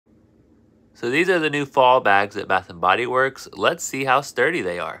So these are the new fall bags at Bath & Body Works. Let's see how sturdy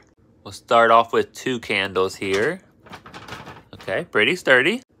they are. We'll start off with 2 candles here. Okay, pretty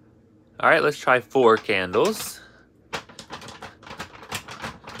sturdy. All right, let's try 4 candles.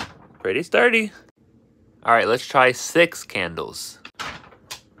 Pretty sturdy. All right, let's try 6 candles.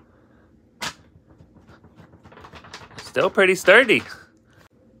 Still pretty sturdy.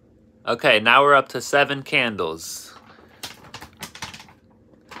 Okay, now we're up to 7 candles.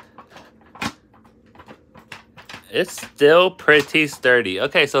 It's still pretty sturdy.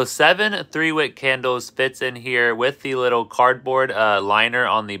 Okay, so 7 3-wick candles fits in here with the little cardboard liner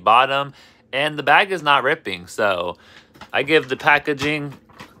on the bottom, and the bag is not ripping. So I give the packaging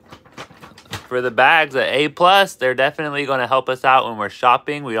for the bags an A+. They're definitely going to help us out when we're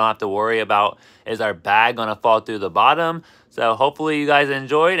shopping. We don't have to worry about, is our bag going to fall through the bottom? So hopefully you guys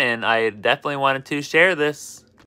enjoyed, and I definitely wanted to share this.